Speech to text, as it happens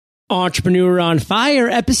Entrepreneur on Fire,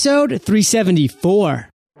 episode 374.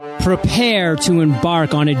 Prepare to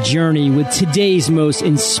embark on a journey with today's most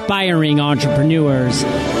inspiring entrepreneurs.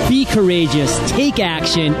 Be courageous, take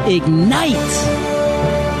action, ignite.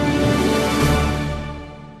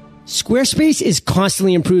 Squarespace is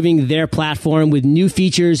constantly improving their platform with new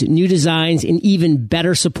features, new designs, and even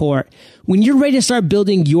better support. When you're ready to start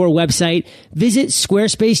building your website, visit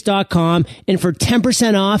squarespace.com, and for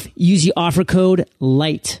 10% off, use the offer code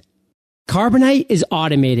LIGHT. Carbonite is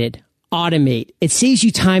automated. Automate. It saves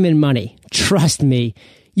you time and money. Trust me.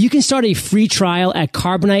 You can start a free trial at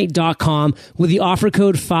carbonite.com with the offer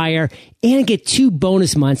code FIRE and get 2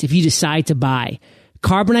 bonus months if you decide to buy.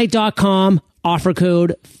 Carbonite.com, offer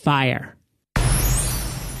code FIRE.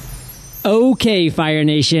 Okay, Fire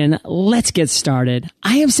Nation, let's get started.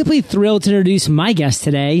 I am simply thrilled to introduce my guest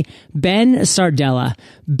today, Ben Sardella.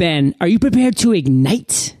 Ben, are you prepared to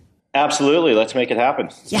ignite? Absolutely. Let's make it happen.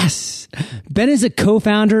 Yes. Ben is a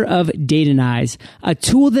co-founder of Datanize, a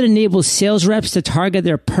tool that enables sales reps to target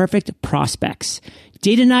their perfect prospects.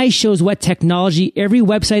 Datanize shows what technology every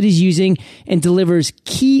website is using and delivers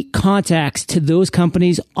key contacts to those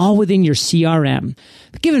companies all within your CRM.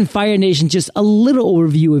 Giving Fire Nation just a little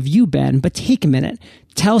overview of you, Ben, but take a minute.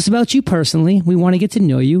 Tell us about you personally. We want to get to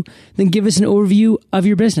know you. Then give us an overview of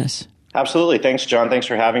your business. Absolutely. Thanks, John. Thanks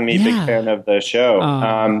for having me. Yeah. Big fan of the show.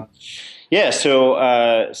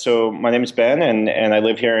 So my name is Ben, and I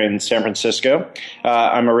live here in San Francisco.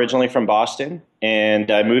 I'm originally from Boston,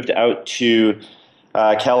 and I moved out to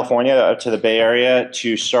California, out to the Bay Area,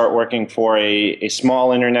 to start working for a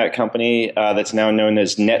small internet company that's now known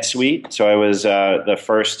as NetSuite. So I was the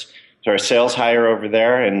first sort of sales hire over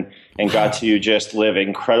there, and got to just live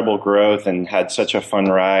incredible growth and had such a fun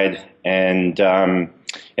ride, and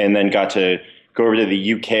then got to go over to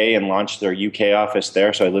the UK and launch their UK office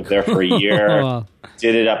there. So I lived there for a year, wow.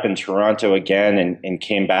 Did it up in Toronto again, and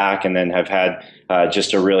came back, and then have had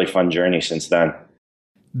just a really fun journey since then.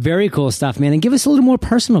 Very cool stuff, man. And give us a little more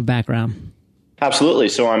personal background. Absolutely.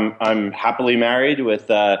 So I'm happily married with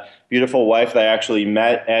a beautiful wife that I actually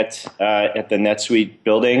met at the NetSuite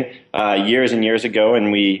building years and years ago,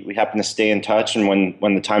 and we happened to stay in touch. And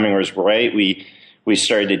when the timing was right, we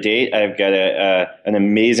started to date. I've got an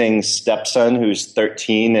amazing stepson who's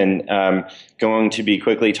 13 and going to be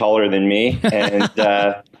quickly taller than me,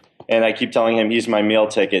 and I keep telling him he's my meal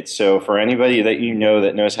ticket. So for anybody that you know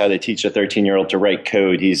that knows how to teach a 13-year-old to write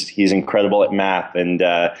code, he's incredible at math, and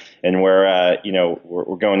we're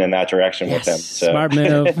going in that direction with him. So. Smart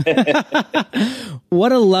move.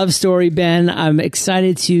 What a love story, Ben. I'm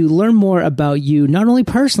excited to learn more about you, not only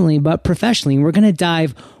personally but professionally. We're going to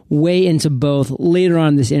dive way into both later on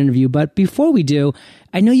in this interview. But before we do,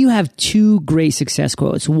 I know you have 2 great success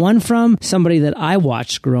quotes. One from somebody that I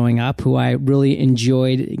watched growing up, who I really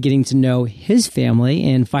enjoyed getting to know his family,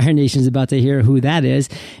 and Fire Nation is about to hear who that is.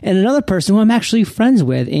 And another person who I'm actually friends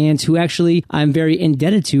with and who actually I'm very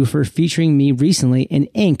indebted to for featuring me recently in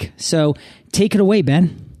Inc. So take it away,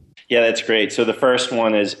 Ben. Yeah, that's great. So the first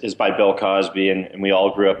one is by Bill Cosby, and we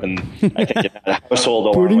all grew up in, I think, in that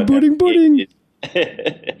household along with pudding.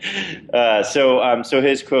 So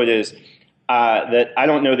his quote is that I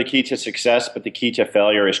don't know the key to success, but the key to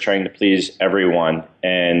failure is trying to please everyone.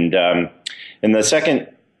 And the second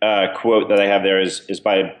quote that I have there is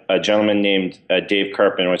by a gentleman named Dave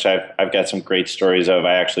Kirpin, which I've got some great stories of.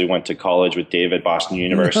 I actually went to college with Dave at Boston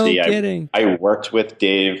University. No kidding. I worked with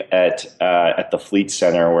Dave at the Fleet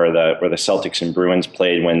Center where the Celtics and Bruins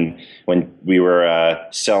played when we were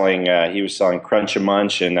selling. He was selling Crunch and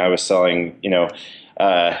Munch, and I was selling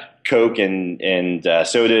Coke and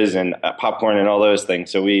sodas and popcorn and all those things.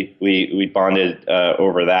 So we bonded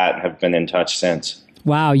over that and have been in touch since.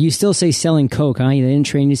 Wow, you still say selling Coke, huh? They didn't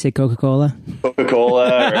train you to say Coca-Cola?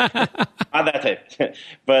 Coca-Cola, not that type.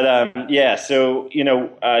 But so,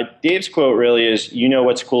 Dave's quote really is,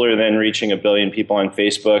 what's cooler than reaching 1 billion people on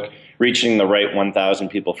Facebook, reaching the right 1,000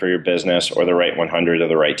 people for your business, or the right 100 or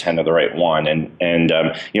the right 10 or the right 1. And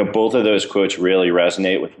both of those quotes really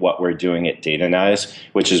resonate with what we're doing at Datanize,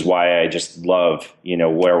 which is why I just love,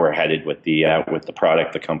 where we're headed with the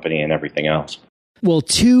product, the company, and everything else. Well,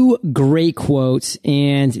 2 great quotes,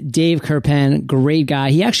 and Dave Kirpin, great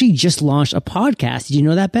guy. He actually just launched a podcast. Did you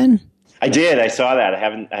know that, Ben? I did. I saw that. I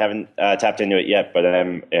haven't tapped into it yet, but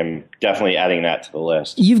I'm definitely adding that to the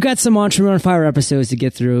list. You've got some Entrepreneur on Fire episodes to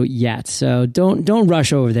get through yet, so don't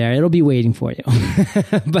rush over there. It'll be waiting for you.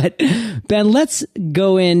 But Ben, let's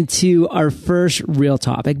go into our first real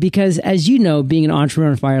topic, because as you know, being an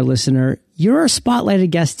Entrepreneur on Fire listener, you're our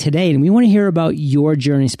spotlighted guest today, and we want to hear about your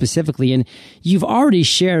journey specifically. And you've already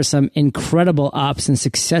shared some incredible ups and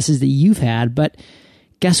successes that you've had, but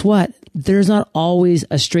guess what? There's not always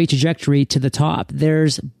a straight trajectory to the top.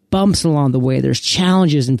 There's bumps along the way. There's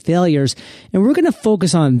challenges and failures. And we're going to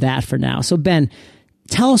focus on that for now. So Ben,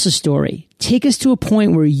 tell us a story. Take us to a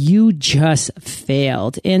point where you just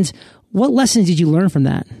failed. And what lessons did you learn from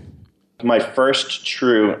that? My first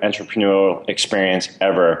true entrepreneurial experience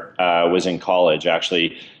ever was in college.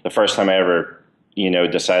 Actually, the first time I ever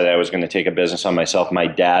decided I was going to take a business on myself. My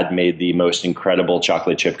dad made the most incredible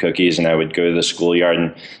chocolate chip cookies, and I would go to the schoolyard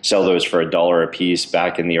and sell those for $1 a piece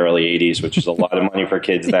back in the early 80s, which was a lot of money for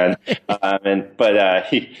kids then. But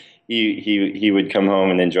he would come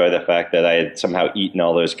home and enjoy the fact that I had somehow eaten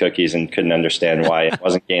all those cookies and couldn't understand why I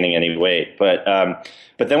wasn't gaining any weight. But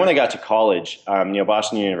then when I got to college,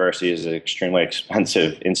 Boston University is an extremely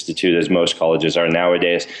expensive institute, as most colleges are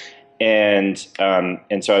nowadays. And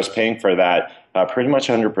so I was paying for that pretty much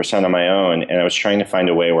 100% on my own, and I was trying to find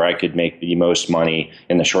a way where I could make the most money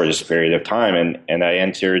in the shortest period of time. And I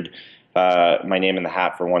entered my name in the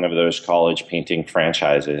hat for one of those college painting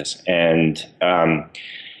franchises. And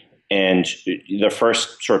the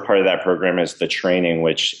first sort of part of that program is the training,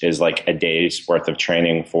 which is like a day's worth of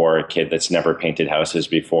training for a kid that's never painted houses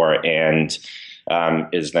before, and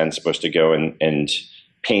is then supposed to go and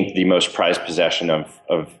paint the most prized possession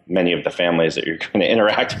of many of the families that you're going to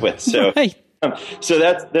interact with. So, right. So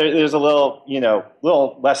there's a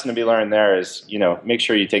little lesson to be learned there is, make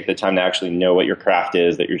sure you take the time to actually know what your craft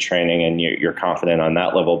is that you're training, and you're confident on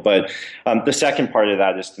that level. But the second part of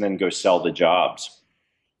that is to then go sell the jobs.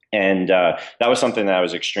 And that was something that I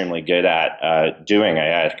was extremely good at doing. I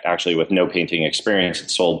had actually, with no painting experience,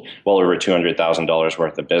 it sold well over $200,000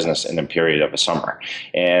 worth of business in a period of a summer.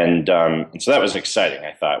 And so that was exciting.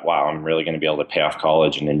 I thought, wow, I'm really going to be able to pay off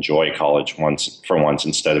college and enjoy college once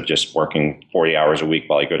instead of just working 40 hours a week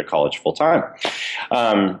while I go to college full time.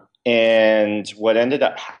 And what ended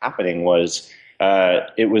up happening was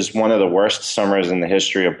it was one of the worst summers in the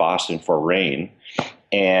history of Boston for rain.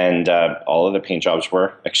 And all of the paint jobs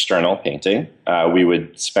were external painting. We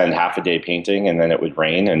would spend half a day painting, and then it would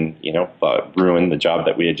rain and ruin the job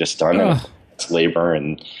that we had just done. And it's labor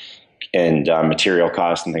and material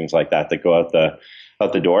costs and things like that go out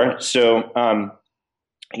the door. So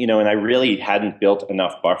and I really hadn't built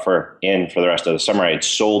enough buffer in for the rest of the summer. I had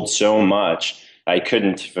sold so much I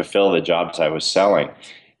couldn't fulfill the jobs I was selling.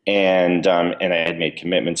 And I had made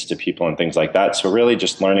commitments to people and things like that. So really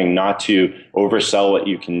just learning not to oversell what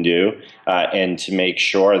you can do and to make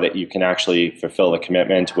sure that you can actually fulfill the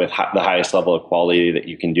commitment with the highest level of quality that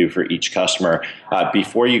you can do for each customer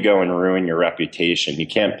before you go and ruin your reputation. You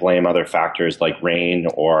can't blame other factors like rain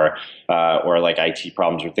or like IT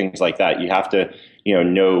problems or things like that. You have to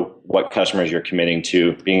know what customers you're committing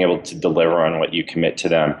to, being able to deliver on what you commit to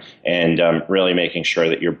them, and really making sure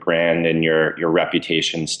that your brand and your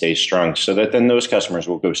reputation stays strong so that then those customers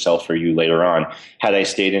will go sell for you later on. Had I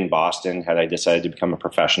stayed in Boston, had I decided to become a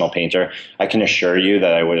professional painter, I can assure you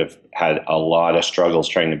that I would have had a lot of struggles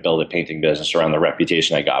trying to build a painting business around the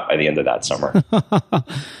reputation I got by the end of that summer.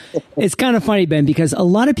 It's kind of funny, Ben, because a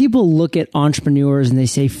lot of people look at entrepreneurs and they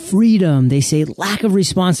say freedom, they say lack of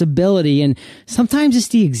responsibility, and sometimes it's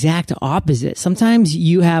the exact opposite. Sometimes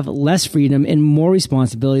you have less freedom and more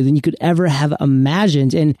responsibility than you could ever have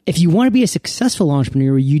imagined. And if you want to be a successful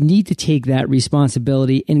entrepreneur, you need to take that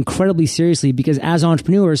responsibility incredibly seriously, because as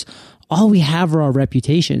entrepreneurs, all we have are our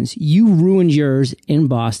reputations. You ruined yours in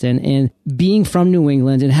Boston, and being from New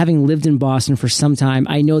England and having lived in Boston for some time,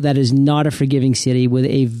 I know that is not a forgiving city with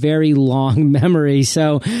a very long memory.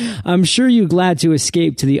 So I'm sure you're glad to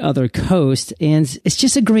escape to the other coast. And it's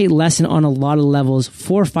just a great lesson on a lot of levels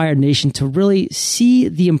for Fire Nation to really see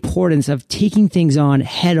the importance of taking things on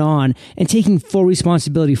head on and taking full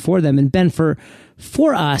responsibility for them. And Ben, for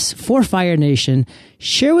us, for Fire Nation,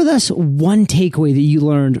 share with us one takeaway that you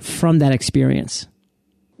learned from that experience.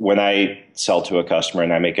 When I sell to a customer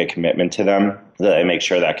and I make a commitment to them, that I make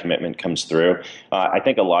sure that commitment comes through. I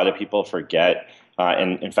think a lot of people forget,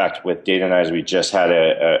 and in fact, with Data and I, we just had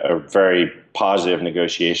a very positive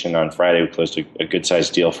negotiation on Friday. We closed a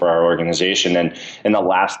good-sized deal for our organization. And the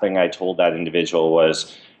last thing I told that individual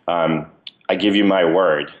was, I give you my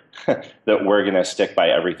word that we're going to stick by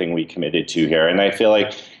everything we committed to here. And I feel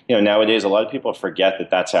like, nowadays a lot of people forget that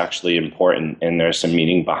that's actually important, and there's some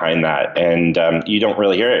meaning behind that. And you don't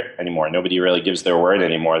really hear it anymore. Nobody really gives their word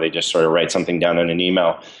anymore. They just sort of write something down in an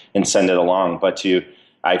email and send it along. But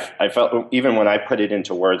I felt, even when I put it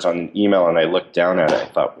into words on an email and I looked down at it, I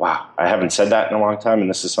thought, wow, I haven't said that in a long time, and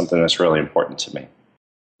this is something that's really important to me.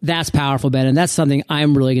 That's powerful, Ben. And that's something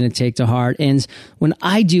I'm really going to take to heart. And when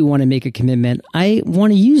I do want to make a commitment, I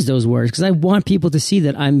want to use those words because I want people to see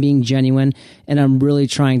that I'm being genuine and I'm really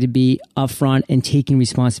trying to be upfront and taking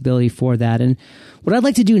responsibility for that. And what I'd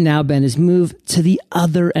like to do now, Ben, is move to the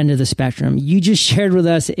other end of the spectrum. You just shared with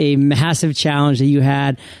us a massive challenge that you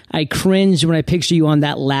had. I cringed when I picture you on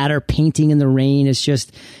that ladder painting in the rain.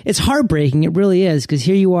 It's heartbreaking. It really is, because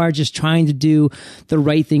here you are just trying to do the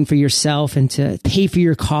right thing for yourself and to pay for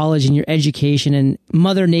your college and your education, and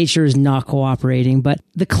Mother Nature is not cooperating. But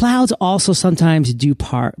the clouds also sometimes do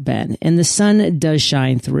part, Ben, and the sun does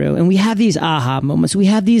shine through. And we have these aha moments. We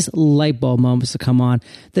have these light bulb moments to come on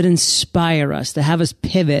that inspire us, to have us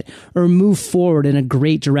pivot or move forward in a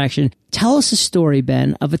great direction. Tell us a story,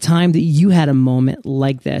 Ben, of a time that you had a moment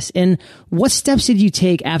like this. And what steps did you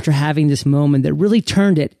take after having this moment that really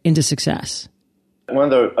turned it into success? One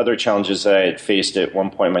of the other challenges that I had faced at one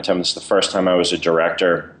point in my time, this is the first time I was a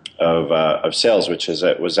director of sales, which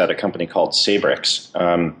was at a company called Sabrix.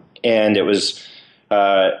 And it was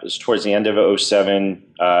towards the end of '07,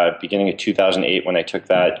 beginning of 2008 when I took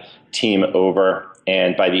that team over.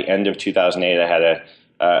 And by the end of 2008, I had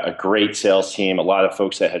a great sales team. A lot of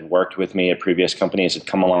folks that had worked with me at previous companies had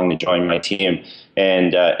come along to join my team,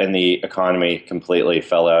 and the economy completely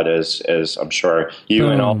fell out, as I'm sure you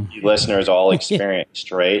and all you listeners all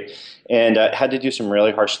experienced, right? And had to do some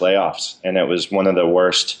really harsh layoffs, and it was one of the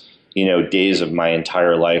worst, days of my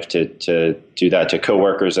entire life to do that to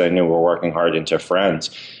coworkers that I knew were working hard and to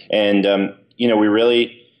friends, and we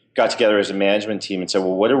really got together as a management team and said,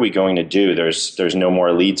 well, what are we going to do? There's no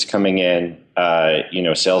more leads coming in.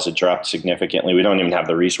 Sales had dropped significantly. We don't even have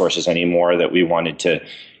the resources anymore that we wanted that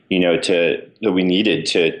we needed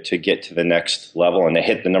to get to the next level and to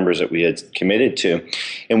hit the numbers that we had committed to.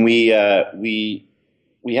 And we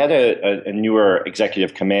had a newer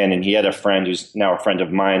executive come in, and he had a friend who's now a friend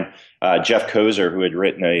of mine, Jeff Kozer, who had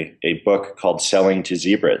written a book called Selling to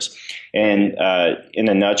Zebras. And in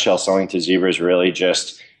a nutshell, Selling to Zebras really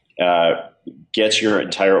just gets your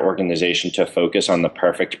entire organization to focus on the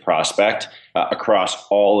perfect prospect across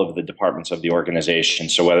all of the departments of the organization.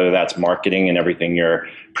 So whether that's marketing and everything you're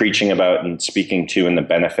preaching about and speaking to and the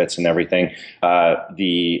benefits and everything,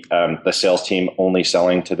 the sales team only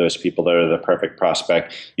selling to those people that are the perfect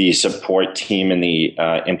prospect, the support team and the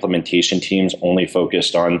implementation teams only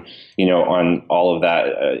focused on all of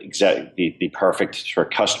that, the perfect for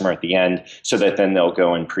customer at the end, so that then they'll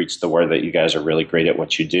go and preach the word that you guys are really great at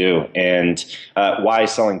what you do. And why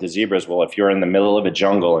selling to zebras? Well, if you're in the middle of a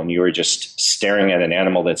jungle and you are just staring at an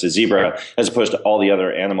animal that's a zebra, as opposed to all the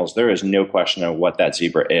other animals, there is no question of what that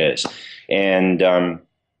zebra is. And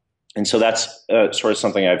so that's sort of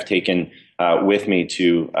something I've taken with me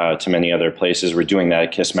to many other places. We're doing that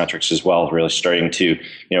at Kissmetrics as well, really starting to,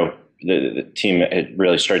 the team had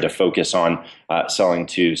really started to focus on selling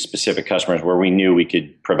to specific customers where we knew we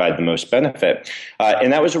could provide the most benefit.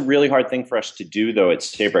 And that was a really hard thing for us to do, though, at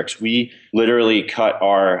Sabrix. We literally cut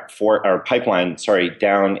our pipeline,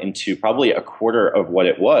 down into probably a quarter of what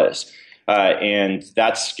it was. And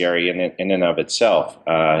that's scary in and of itself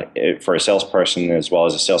for a salesperson, as well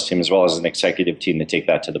as a sales team, as well as an executive team, to take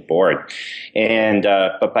that to the board. And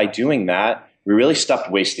but by doing that, we really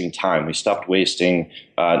stopped wasting time. We stopped wasting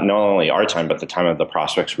not only our time, but the time of the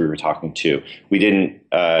prospects we were talking to. We didn't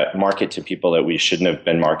market to people that we shouldn't have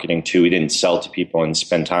been marketing to. We didn't sell to people and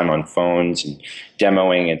spend time on phones and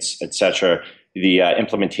demoing, et cetera. The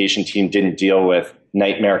implementation team didn't deal with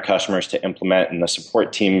nightmare customers to implement, and the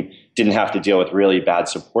support team didn't have to deal with really bad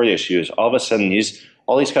support issues. All of a sudden,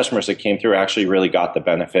 all these customers that came through actually really got the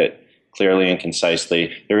benefit clearly and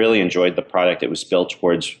concisely. They really enjoyed the product. It was built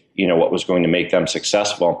towards what was going to make them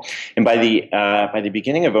successful. And by the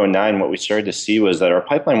beginning of '09, what we started to see was that our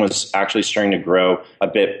pipeline was actually starting to grow a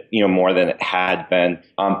bit more than it had been.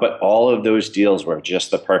 But all of those deals were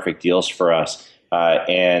just the perfect deals for us.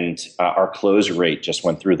 And our close rate just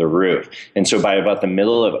went through the roof. And so by about the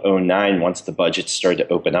middle of '09, once the budgets started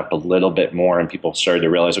to open up a little bit more and people started to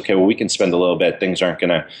realize, okay, well, we can spend a little bit. Things aren't going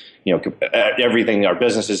to, everything, our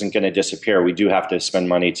business isn't going to disappear. We do have to spend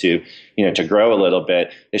money to grow a little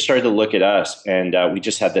bit. They started to look at us, and we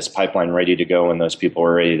just had this pipeline ready to go, and those people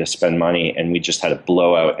were ready to spend money. And we just had a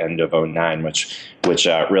blowout end of '09, which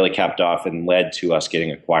really capped off and led to us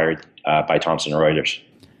getting acquired by Thomson Reuters.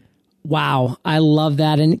 Wow, I love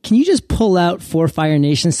that. And can you just pull out for Fire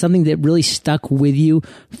Nation something that really stuck with you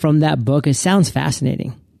from that book? It sounds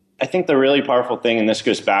fascinating. I think the really powerful thing, and this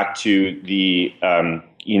goes back to the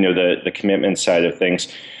commitment side of things,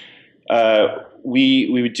 we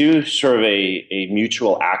would do sort of a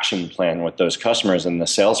mutual action plan with those customers in the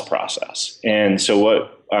sales process. And so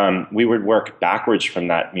what we would work backwards from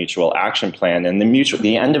that mutual action plan. And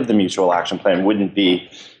the end of the mutual action plan wouldn't be,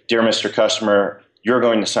 dear Mr. Customer, you're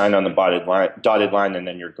going to sign on the dotted line, and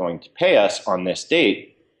then you're going to pay us on this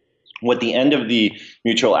date. What the end of the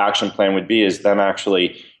mutual action plan would be is them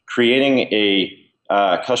actually creating a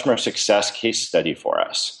customer success case study for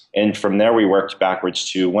us. And from there, we worked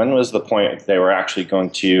backwards to when was the point they were actually going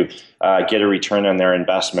to get a return on their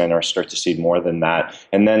investment or start to see more than that.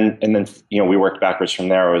 And then we worked backwards from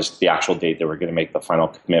there was the actual date that we're going to make the final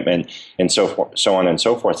commitment, and so on and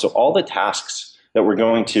so forth. So all the tasks that were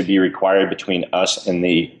going to be required between us and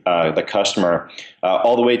the customer,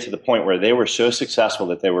 all the way to the point where they were so successful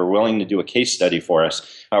that they were willing to do a case study for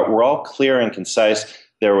us, were all clear and concise.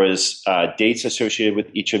 There was dates associated with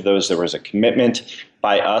each of those. There was a commitment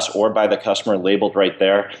by us or by the customer labeled right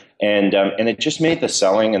there. And it just made the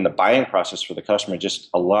selling and the buying process for the customer just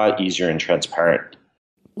a lot easier and transparent.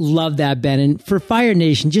 Love that, Ben. And for Fire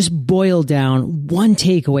Nation, just boil down one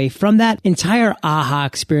takeaway from that entire aha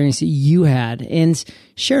experience that you had and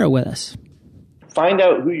share it with us. Find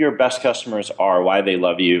out who your best customers are, why they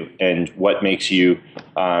love you, and what makes you,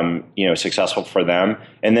 successful for them.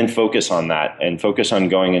 And then focus on that and focus on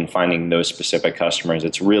going and finding those specific customers.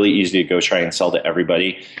 It's really easy to go try and sell to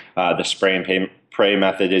everybody. The spray and pray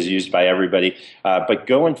method is used by everybody, but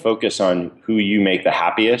go and focus on who you make the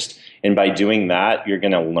happiest. And by doing that, you're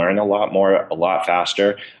going to learn a lot more, a lot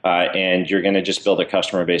faster, and you're going to just build a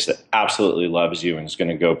customer base that absolutely loves you and is going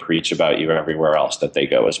to go preach about you everywhere else that they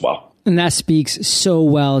go as well. And that speaks so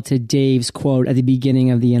well to Dave's quote at the beginning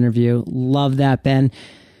of the interview. Love that, Ben.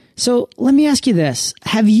 So let me ask you this.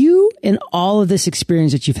 Have you, in all of this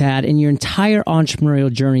experience that you've had in your entire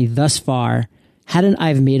entrepreneurial journey thus far, had an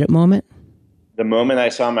I've made it moment? The moment I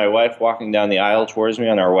saw my wife walking down the aisle towards me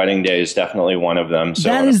on our wedding day is definitely one of them. So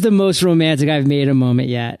that is the most romantic I've made a moment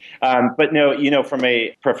yet. But no, from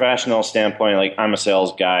a professional standpoint, like I'm a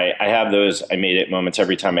sales guy, I have those I made it moments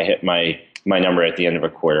every time I hit my number at the end of a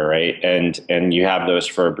quarter, right? And you have those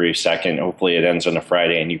for a brief second. Hopefully it ends on a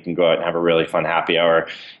Friday and you can go out and have a really fun happy hour,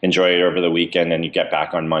 enjoy it over the weekend, and you get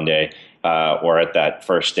back on Monday or at that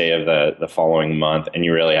first day of the following month, and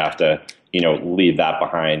you really have to leave that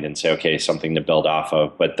behind and say, okay, something to build off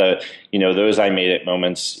of. But those I made it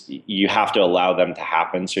moments, you have to allow them to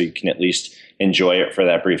happen so you can at least enjoy it for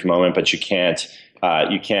that brief moment, but you can't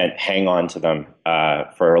hang on to them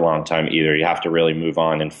for a long time either. You have to really move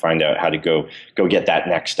on and find out how to go get that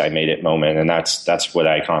next I made it moment. And that's what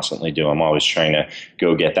I constantly do. I'm always trying to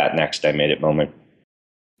go get that next I made it moment.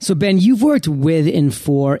 So Ben, you've worked with and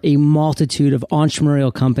for a multitude of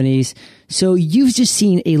entrepreneurial companies. So you've just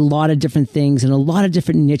seen a lot of different things in a lot of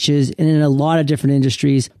different niches and in a lot of different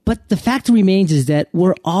industries. But the fact remains is that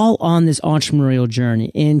we're all on this entrepreneurial journey,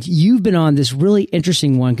 and you've been on this really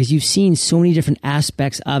interesting one because you've seen so many different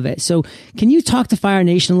aspects of it. So can you talk to Fire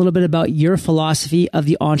Nation a little bit about your philosophy of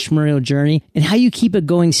the entrepreneurial journey and how you keep it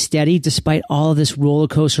going steady despite all of this roller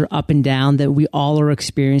coaster up and down that we all are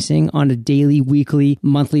experiencing on a daily, weekly,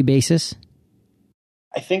 monthly basis?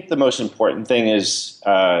 I think the most important thing is,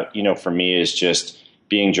 for me, is just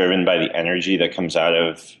being driven by the energy that comes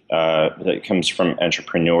that comes from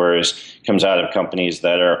entrepreneurs, comes out of companies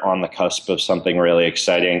that are on the cusp of something really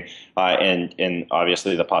exciting, and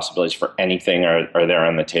obviously the possibilities for anything are there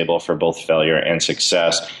on the table for both failure and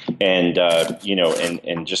success, and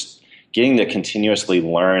just getting to continuously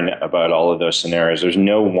learn about all of those scenarios. There's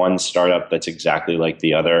no one startup that's exactly like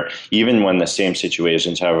the other, even when the same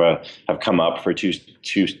situations have come up for two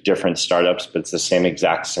different startups, but it's the same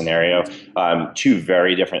exact scenario. Two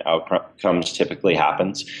very different outcomes typically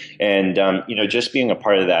happens. And, just being a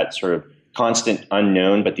part of that sort of constant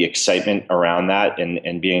unknown, but the excitement around that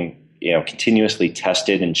and being, continuously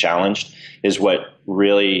tested and challenged is what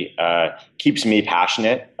really keeps me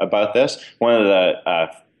passionate about this. One of the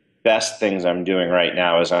best things I'm doing right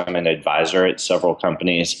now is I'm an advisor at several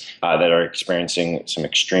companies that are experiencing some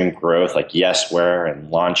extreme growth, like Yesware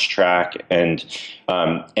and LaunchTrack, and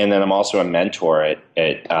then I'm also a mentor at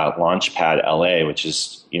Launchpad LA, which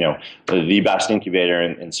is the best incubator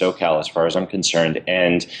in SoCal as far as I'm concerned,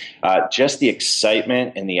 and just the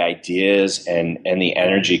excitement and the ideas and the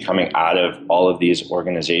energy coming out of all of these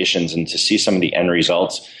organizations, and to see some of the end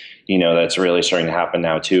results. That's really starting to happen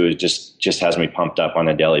now too. It just has me pumped up on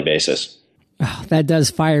a daily basis. Oh, that does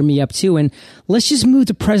fire me up too. And let's just move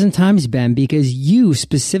to present times, Ben, because you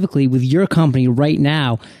specifically with your company right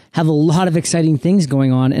now have a lot of exciting things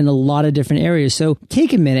going on in a lot of different areas. So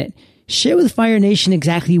take a minute, share with Fire Nation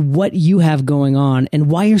exactly what you have going on and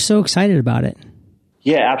why you're so excited about it.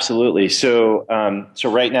 Yeah, absolutely. So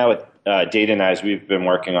right now with Data and I, we've been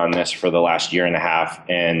working on this for the last year and a half.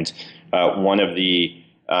 And one of the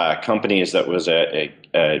companies that was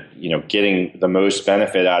getting the most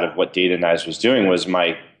benefit out of what Datanyze was doing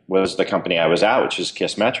was the company I was at, which is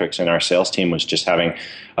Kissmetrics, and our sales team was just having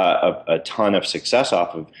a ton of success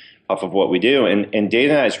off of what we do. And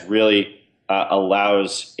Datanyze really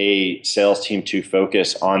allows a sales team to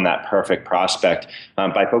focus on that perfect prospect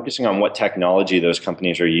by focusing on what technology those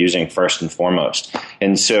companies are using first and foremost.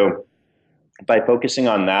 And so by focusing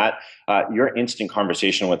on that, your instant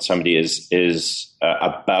conversation with somebody is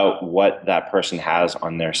about what that person has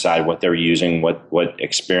on their side, what they're using, what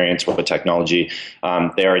experience, what technology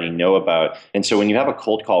they already know about. And so when you have a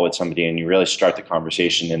cold call with somebody and you really start the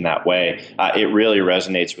conversation in that way, it really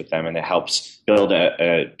resonates with them, and it helps build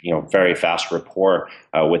a very fast rapport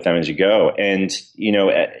with them as you go. And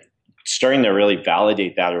starting to really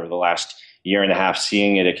validate that over the last year and a half,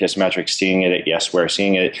 seeing it at Kissmetrics, seeing it at Yesware,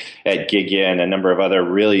 seeing it at Gigya and a number of other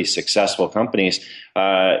really successful companies,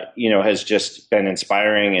 has just been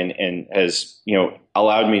inspiring and has,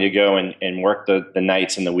 allowed me to go and work the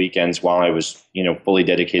nights and the weekends while I was, fully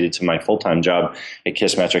dedicated to my full-time job at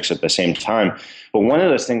Kissmetrics at the same time. But one of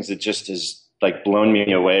those things that just has blown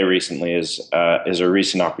me away recently is a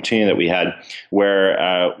recent opportunity that we had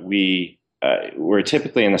where we're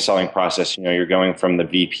typically in the selling process, you're going from the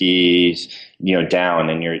VPs, down,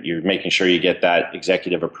 and you're making sure you get that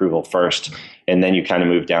executive approval first, and then you kind of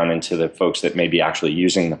move down into the folks that may be actually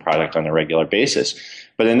using the product on a regular basis.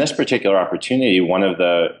 But in this particular opportunity, one of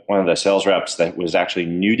the sales reps that was actually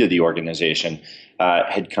new to the organization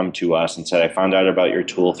had come to us and said, "I found out about your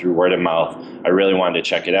tool through word of mouth. I really wanted to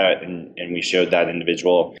check it out." And we showed that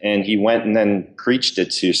individual, and he went and then preached it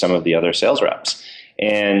to some of the other sales reps.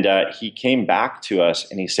 And he came back to us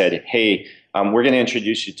and he said, "Hey, we're going to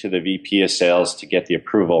introduce you to the VP of sales to get the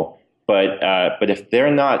approval. But if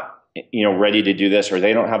they're not, ready to do this, or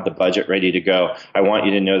they don't have the budget ready to go, I want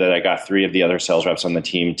you to know that I got 3 of the other sales reps on the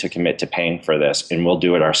team to commit to paying for this, and we'll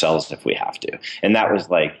do it ourselves if we have to." And that was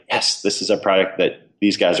yes, this is a product that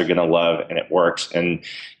these guys are going to love, and it works. And,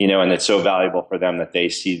 and it's so valuable for them that they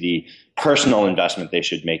see the personal investment they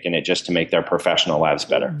should make in it just to make their professional lives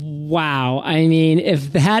better. Wow. I mean,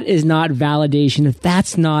 if that is not validation, if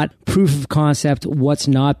that's not proof of concept, what's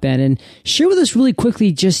not, Ben? And share with us really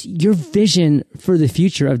quickly just your vision for the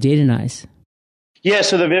future of Datanyze. Yeah,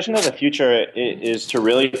 so the vision of the future is to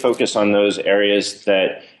really focus on those areas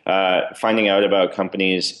that finding out about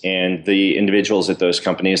companies and the individuals at those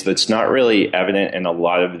companies that's not really evident in a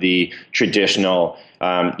lot of the traditional,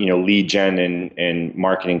 lead gen and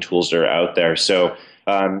marketing tools that are out there. So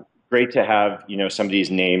great to have,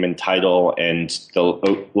 somebody's name and title and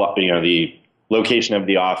the location of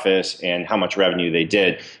the office and how much revenue they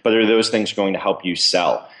did, but are those things going to help you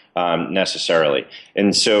sell necessarily?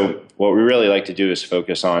 And so what we really like to do is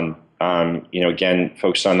focus on,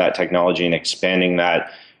 focus on that technology and expanding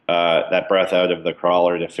that breadth out of the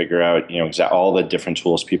crawler to figure out, all the different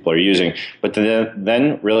tools people are using, but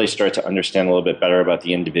then really start to understand a little bit better about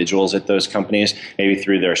the individuals at those companies, maybe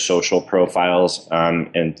through their social profiles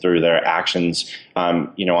and through their actions,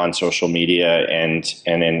 on social media and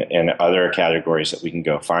in other categories that we can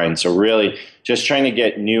go find. So really just trying to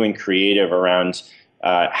get new and creative around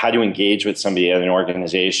how to engage with somebody at an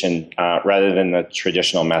organization rather than the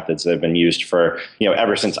traditional methods that have been used for,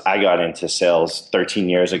 ever since I got into sales 13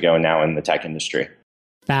 years ago now in the tech industry.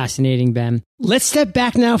 Fascinating, Ben. Let's step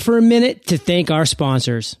back now for a minute to thank our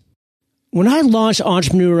sponsors. When I launched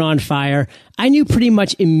Entrepreneur on Fire, I knew pretty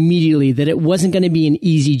much immediately that it wasn't going to be an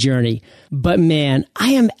easy journey. But man,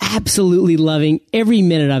 I am absolutely loving every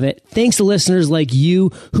minute of it, thanks to listeners like you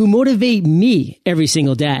who motivate me every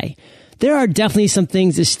single day. There are definitely some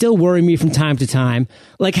things that still worry me from time to time,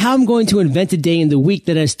 like how I'm going to invent a day in the week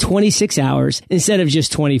that has 26 hours instead of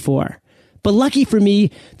just 24. But lucky for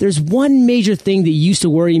me, there's one major thing that used to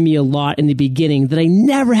worry me a lot in the beginning that I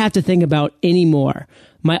never have to think about anymore: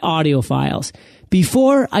 my audio files.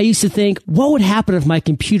 Before, I used to think, what would happen if my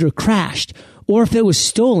computer crashed or if it was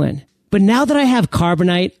stolen? But now that I have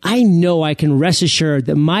Carbonite, I know I can rest assured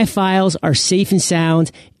that my files are safe and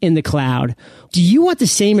sound in the cloud. Do you want the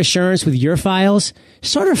same assurance with your files?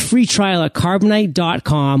 Start a free trial at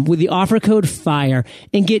Carbonite.com with the offer code FIRE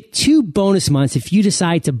and get 2 bonus months if you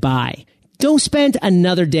decide to buy. Don't spend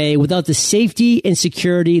another day without the safety and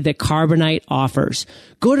security that Carbonite offers.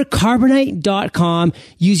 Go to Carbonite.com,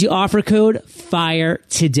 use the offer code FIRE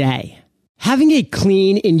today. Having a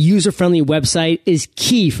clean and user-friendly website is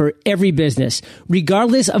key for every business,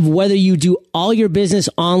 regardless of whether you do all your business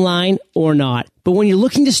online or not. But when you're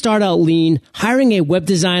looking to start out lean, hiring a web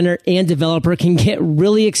designer and developer can get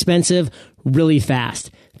really expensive really fast.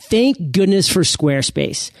 Thank goodness for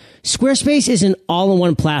Squarespace. Squarespace is an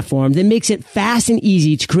all-in-one platform that makes it fast and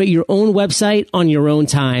easy to create your own website on your own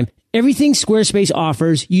time. Everything Squarespace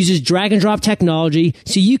offers uses drag and drop technology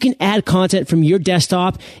so you can add content from your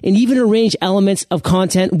desktop and even arrange elements of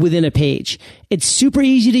content within a page. It's super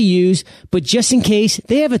easy to use, but just in case,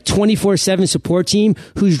 they have a 24/7 support team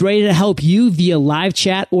who's ready to help you via live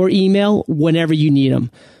chat or email whenever you need them.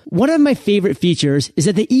 One of my favorite features is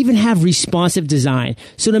that they even have responsive design.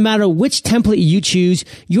 So no matter which template you choose,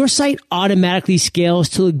 your site automatically scales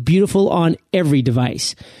to look beautiful on every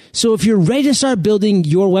device. So if you're ready to start building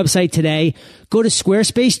your website today, go to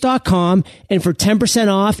squarespace.com and for 10%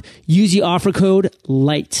 off, use the offer code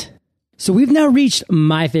LIGHT. So we've now reached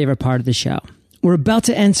my favorite part of the show. We're about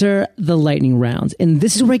to enter the lightning round, and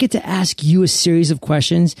this is where I get to ask you a series of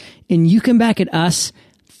questions, and you come back at us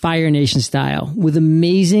Fire Nation style with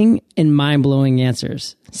amazing and mind-blowing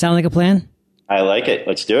answers. Sound like a plan? I like it.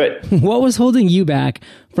 Let's do it. What was holding you back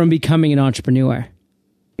from becoming an entrepreneur?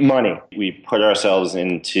 Money. We put ourselves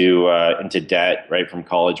into debt right from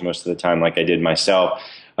college most of the time, like I did myself.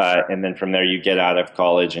 And then from there, you get out of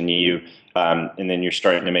college and then you're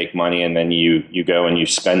starting to make money, and then you go and you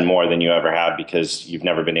spend more than you ever have because you've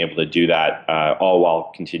never been able to do that, all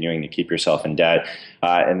while continuing to keep yourself in debt.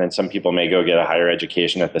 And then some people may go get a higher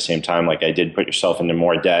education at the same time, like I did, put yourself into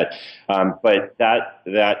more debt. But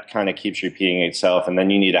that kind of keeps repeating itself. And then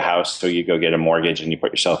you need a house, so you go get a mortgage and you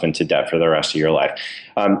put yourself into debt for the rest of your life.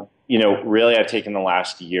 Really, I've taken the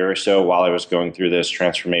last year or so while I was going through this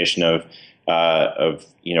transformation of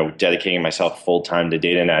dedicating myself full time to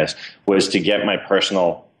data analysis, was to get my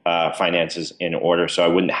personal finances in order, so I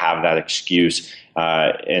wouldn't have that excuse.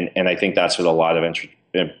 And I think that's what a lot of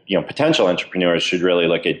potential entrepreneurs should really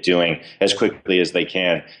look at doing as quickly as they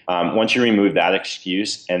can. Once you remove that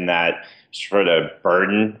excuse and that sort of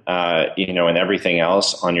burden, and everything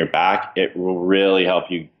else on your back, it will really help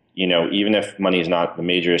you. Even if money is not the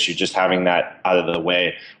major issue, just having that out of the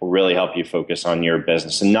way will really help you focus on your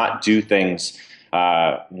business and not do things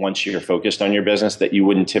once you're focused on your business that you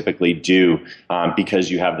wouldn't typically do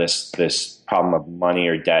because you have this problem of money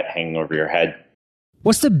or debt hanging over your head.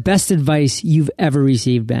 What's the best advice you've ever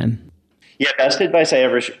received, Ben? Yeah, best advice I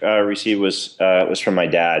ever received was from my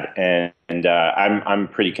dad, and I'm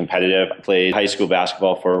pretty competitive. I played high school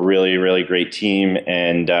basketball for a really, really great team,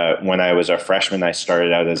 and when I was a freshman, I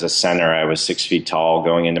started out as a center. I was 6 feet tall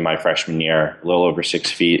going into my freshman year, a little over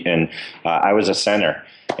 6 feet, and I was a center.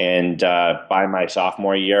 And by my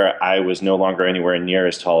sophomore year, I was no longer anywhere near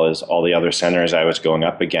as tall as all the other centers I was going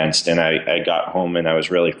up against, and I got home and I was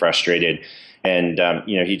really frustrated. And,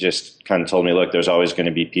 he just kind of told me, look, there's always going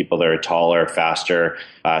to be people that are taller, faster,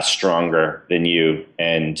 stronger than you.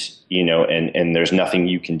 And, and there's nothing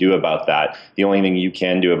you can do about that. The only thing you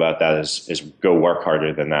can do about that is go work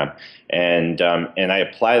harder than them. And I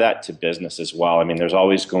apply that to business as well. I mean, there's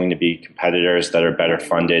always going to be competitors that are better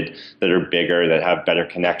funded, that are bigger, that have better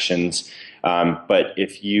connections. But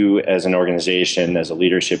if you, as an organization, as a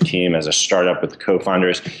leadership team, as a startup with the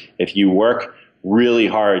co-founders, if you work really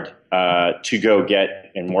hard to go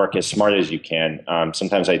get and work as smart as you can.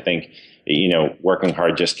 Sometimes I think, working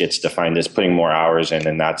hard just gets defined as putting more hours in,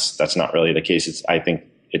 and that's not really the case. I think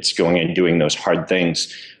it's going and doing those hard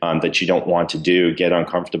things that you don't want to do, get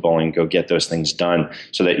uncomfortable and go get those things done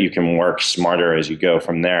so that you can work smarter as you go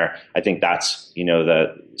from there. I think that's,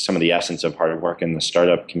 some of the essence of hard work in the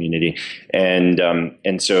startup community. And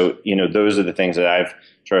so, those are the things that I've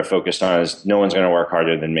sort of focused on is no one's going to work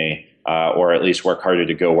harder than me. Or at least work harder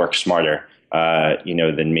to go work smarter,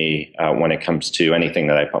 than me when it comes to anything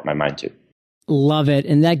that I put my mind to. Love it.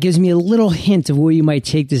 And that gives me a little hint of where you might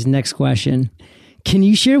take this next question. Can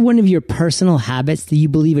you share one of your personal habits that you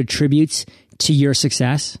believe attributes to your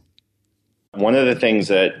success? One of the things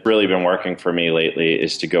that really been working for me lately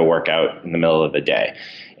is to go work out in the middle of the day.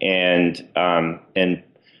 And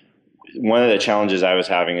one of the challenges I was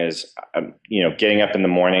having is, getting up in the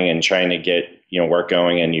morning and trying to get, work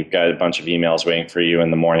going, and you've got a bunch of emails waiting for you in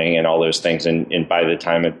the morning and all those things. And by the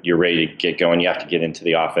time you're ready to get going, you have to get into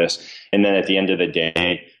the office. And then at the end of the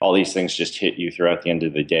day, all these things just hit you throughout the end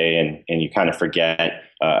of the day. And you kind of forget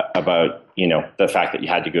about, the fact that you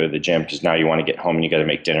had to go to the gym because now you want to get home and you got to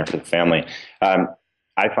make dinner for the family.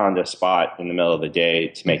 I found a spot in the middle of the day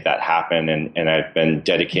to make that happen. And I've been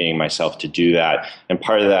dedicating myself to do that. And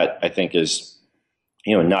part of that, I think, is,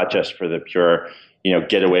 not just for the pure,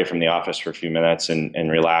 get away from the office for a few minutes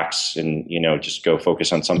and relax and, just go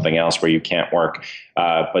focus on something else where you can't work.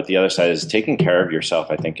 But the other side is taking care of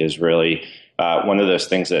yourself, I think, is really one of those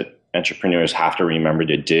things that entrepreneurs have to remember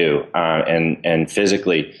to do. And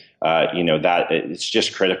physically, that it's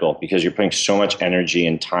just critical because you're putting so much energy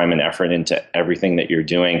and time and effort into everything that you're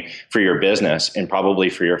doing for your business and probably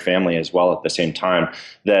for your family as well at the same time,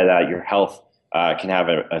 that your health can have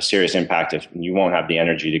a serious impact if you won't have the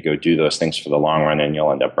energy to go do those things for the long run, and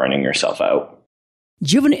you'll end up burning yourself out.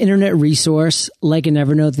 Do you have an internet resource like an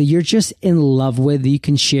Evernote that you're just in love with that you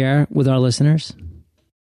can share with our listeners?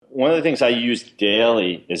 One of the things I use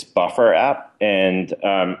daily is Buffer app, and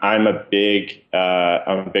I'm a big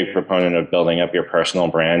proponent of building up your personal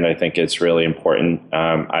brand. I think it's really important.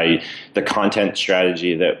 The content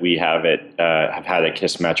strategy that we have have had at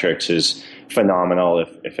Kissmetrics is phenomenal.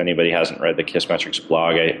 If anybody hasn't read the Kissmetrics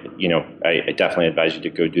blog, I definitely advise you to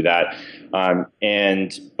go do that.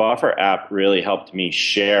 And Buffer app really helped me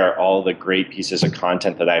share all the great pieces of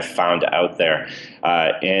content that I've found out there.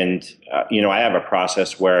 I have a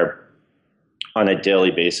process where on a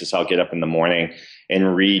daily basis, I'll get up in the morning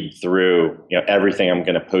and read through, everything I'm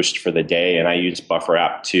going to post for the day. And I use Buffer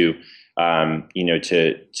app to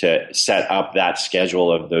set up that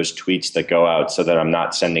schedule of those tweets that go out so that I'm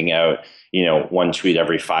not sending out, one tweet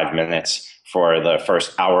every 5 minutes for the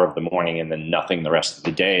first hour of the morning and then nothing the rest of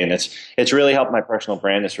the day. And it's really helped my personal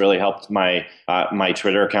brand. It's really helped my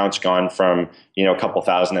Twitter account's gone from, a couple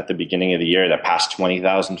thousand at the beginning of the year to past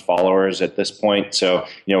 20,000 followers at this point. So,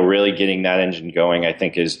 really getting that engine going, I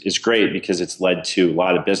think is great because it's led to a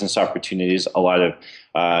lot of business opportunities, a lot of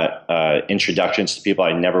introductions to people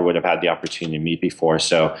I never would have had the opportunity to meet before.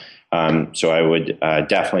 So I would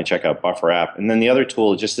definitely check out Buffer app. And then the other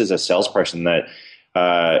tool, just as a salesperson that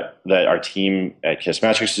our team at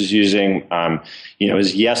Kissmetrics is using,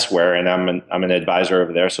 is Yesware, and I'm an advisor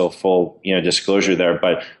over there, so full disclosure there.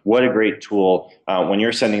 But what a great tool when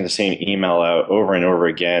you're sending the same email out over and over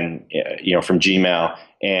again, from Gmail,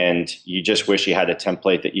 and you just wish you had a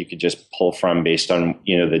template that you could just pull from based on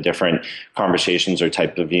the different conversations or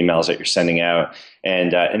type of emails that you're sending out,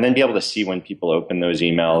 and then be able to see when people open those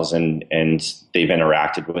emails and they've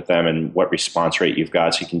interacted with them and what response rate you've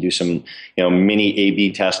got, so you can do some mini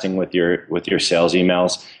A/B testing with your sales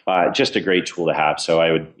emails. Just a great tool to have. So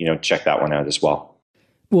I would check that one out as well.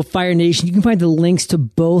 Well, Fire Nation, you can find the links to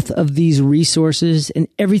both of these resources and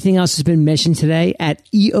everything else that's been mentioned today at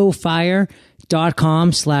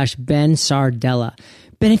eofire.com/Ben Sardella.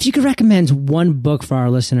 Ben, if you could recommend one book for our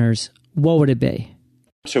listeners, what would it be?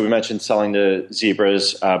 So we mentioned Selling to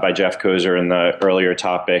Zebras by Jeff Kozer in the earlier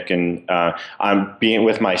topic, and I'm being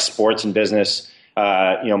with my sports and business,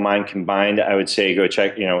 mine combined. I would say go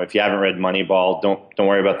check. If you haven't read Moneyball, don't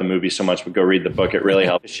worry about the movie so much, but go read the book. It really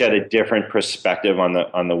helps shed a different perspective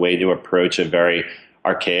on the way to approach a very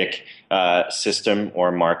archaic system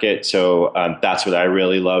or market. So that's what I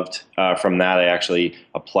really loved from that. I actually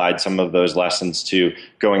applied some of those lessons to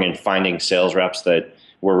going and finding sales reps that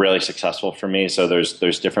were really successful for me. So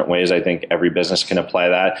there's different ways I think every business can apply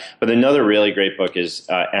that. But another really great book is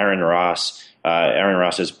Aaron Ross. Aaron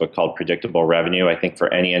Ross's book called Predictable Revenue. I think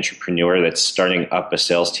for any entrepreneur that's starting up a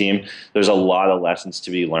sales team, there's a lot of lessons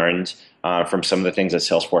to be learned from some of the things that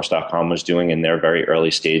Salesforce.com was doing in their very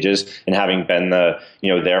early stages. And having been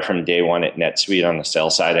there from day one at NetSuite on the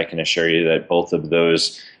sales side, I can assure you that both of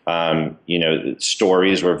those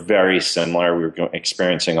stories were very similar. We were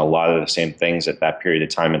experiencing a lot of the same things at that period of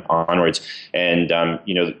time and onwards. And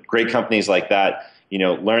great companies like that,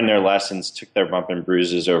 learned their lessons, took their bump and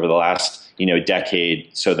bruises over the last decade,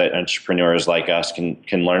 so that entrepreneurs like us can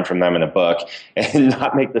learn from them in a book and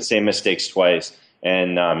not make the same mistakes twice,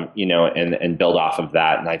 and build off of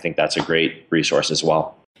that. And I think that's a great resource as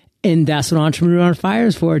well. And that's what Entrepreneur on Fire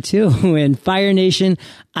is for too. And Fire Nation,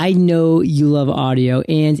 I know you love audio.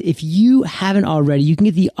 And if you haven't already, you can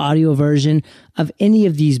get the audio version of any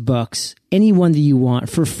of these books, any one that you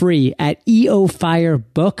want, for free at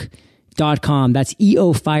eofirebook.com. That's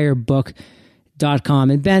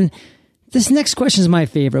eofirebook.com. And Ben, this next question is my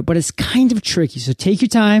favorite, but it's kind of tricky. So take your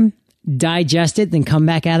time, digest it, then come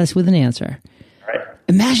back at us with an answer. All right.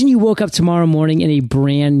 Imagine you woke up tomorrow morning in a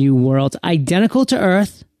brand new world, identical to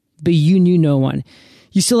Earth, but you knew no one.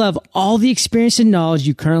 You still have all the experience and knowledge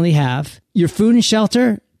you currently have, your food and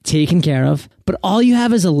shelter taken care of, but all you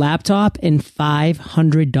have is a laptop and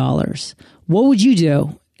 $500. What would you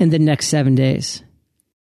do in the next 7 days?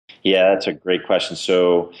 Yeah, that's a great question.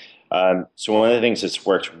 So one of the things that's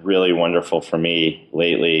worked really wonderful for me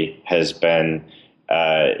lately has been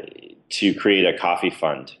to create a coffee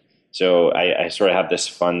fund. So I sort of have this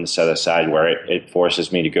fund set aside where it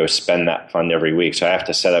forces me to go spend that fund every week. So I have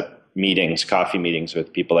to set up meetings, coffee meetings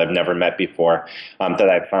with people I've never met before that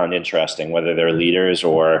I've found interesting, whether they're leaders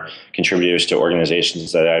or contributors to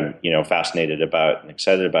organizations that I'm, fascinated about and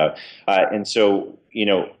excited about. And so,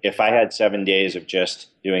 if I had 7 days of just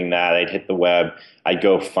doing that, I'd hit the web, I'd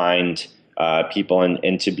go find people.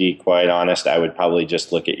 And to be quite honest, I would probably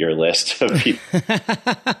just look at your list of people.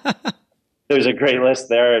 There's a great list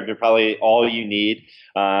there. It'd be probably all you need.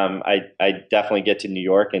 I definitely get to New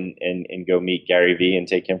York and go meet Gary Vee and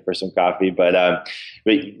take him for some coffee. But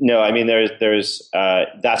no, I mean, there's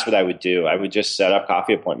that's what I would do. I would just set up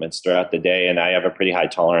coffee appointments throughout the day, and I have a pretty high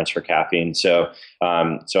tolerance for caffeine. So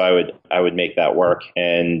I would make that work.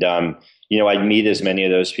 And, I'd meet as many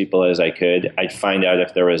of those people as I could. I'd find out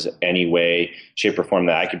if there was any way, shape, or form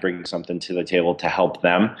that I could bring something to the table to help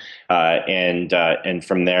them. And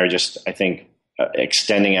from there, just, I think,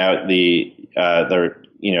 extending out see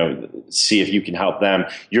if you can help them.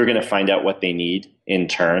 You're going to find out what they need in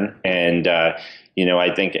turn. And,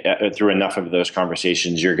 I think through enough of those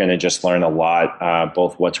conversations, you're going to just learn a lot,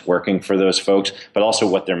 both what's working for those folks, but also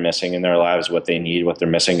what they're missing in their lives, what they need, what they're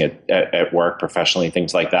missing at work, professionally,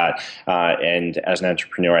 things like that. And as an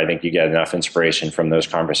entrepreneur, I think you get enough inspiration from those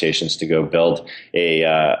conversations to go build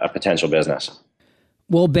a potential business.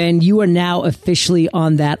 Well, Ben, you are now officially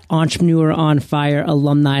on that Entrepreneur on Fire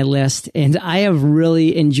alumni list, and I have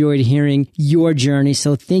really enjoyed hearing your journey.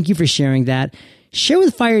 So thank you for sharing that. Share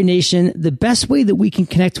with Fire Nation the best way that we can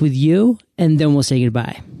connect with you, and then we'll say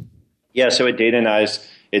goodbye. Yeah, so at Data Nyze,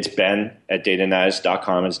 it's Ben at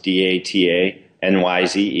datanyze.com. It's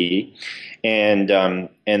DATANYZE. And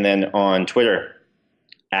then on Twitter,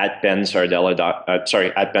 at Ben Sardella.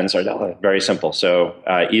 At Ben Sardella. Very simple. So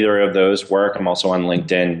either of those work. I'm also on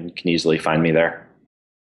LinkedIn. You can easily find me there.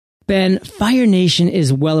 Ben, Fire Nation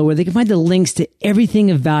is well aware. They can find the links to everything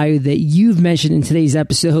of value that you've mentioned in today's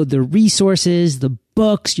episode, the resources, the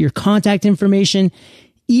books, your contact information,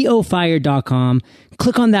 eofire.com.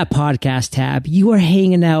 Click on that podcast tab. You are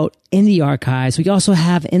hanging out in the archives. We also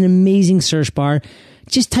have an amazing search bar.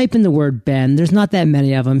 Just type in the word Ben. There's not that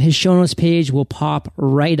many of them. His show notes page will pop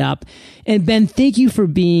right up. And Ben, thank you for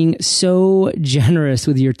being so generous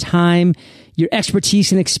with your time, your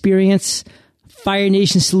expertise and experience. Fire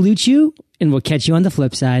Nation salutes you, and we'll catch you on the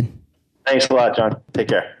flip side. Thanks a lot, John. Take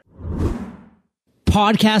care.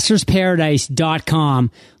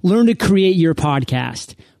 Podcastersparadise.com. Learn to create your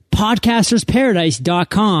podcast.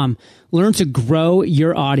 Podcastersparadise.com. Learn to grow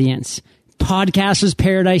your audience.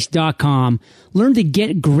 Podcastersparadise.com. Learn to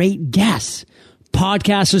get great guests.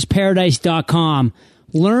 Podcastersparadise.com.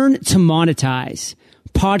 Learn to monetize.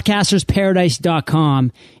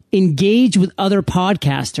 Podcastersparadise.com. Engage with other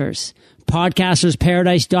podcasters.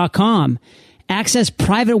 Podcastersparadise.com. Access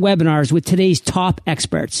private webinars with today's top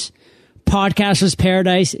experts.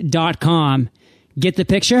 Podcastersparadise.com. Get the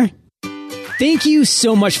picture? Thank you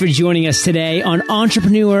so much for joining us today on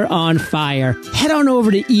Entrepreneur on Fire. Head on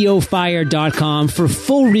over to eofire.com for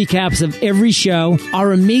full recaps of every show,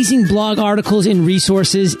 our amazing blog articles and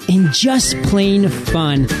resources, and just plain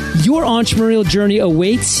fun. Your entrepreneurial journey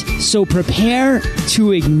awaits, so prepare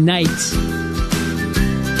to ignite.